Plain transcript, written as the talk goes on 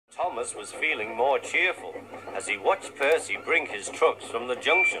Thomas was feeling more cheerful as he watched Percy bring his trucks from the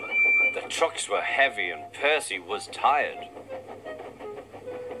junction. The trucks were heavy and Percy was tired.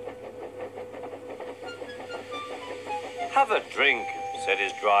 "Have a drink," said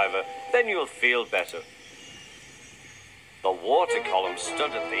his driver, "then you'll feel better." The water column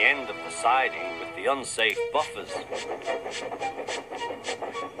stood at the end of the siding with the unsafe buffers.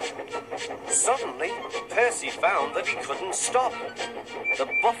 Suddenly, Percy found that he couldn't stop. The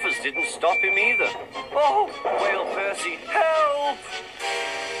buffers didn't stop him either. "Oh!" wailed Percy. "Help!"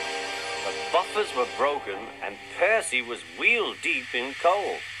 The buffers were broken and Percy was wheel-deep in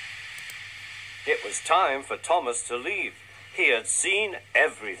coal. It was time for Thomas to leave. He had seen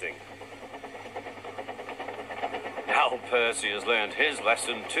everything. "Now Percy has learned his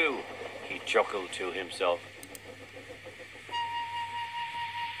lesson too," he chuckled to himself.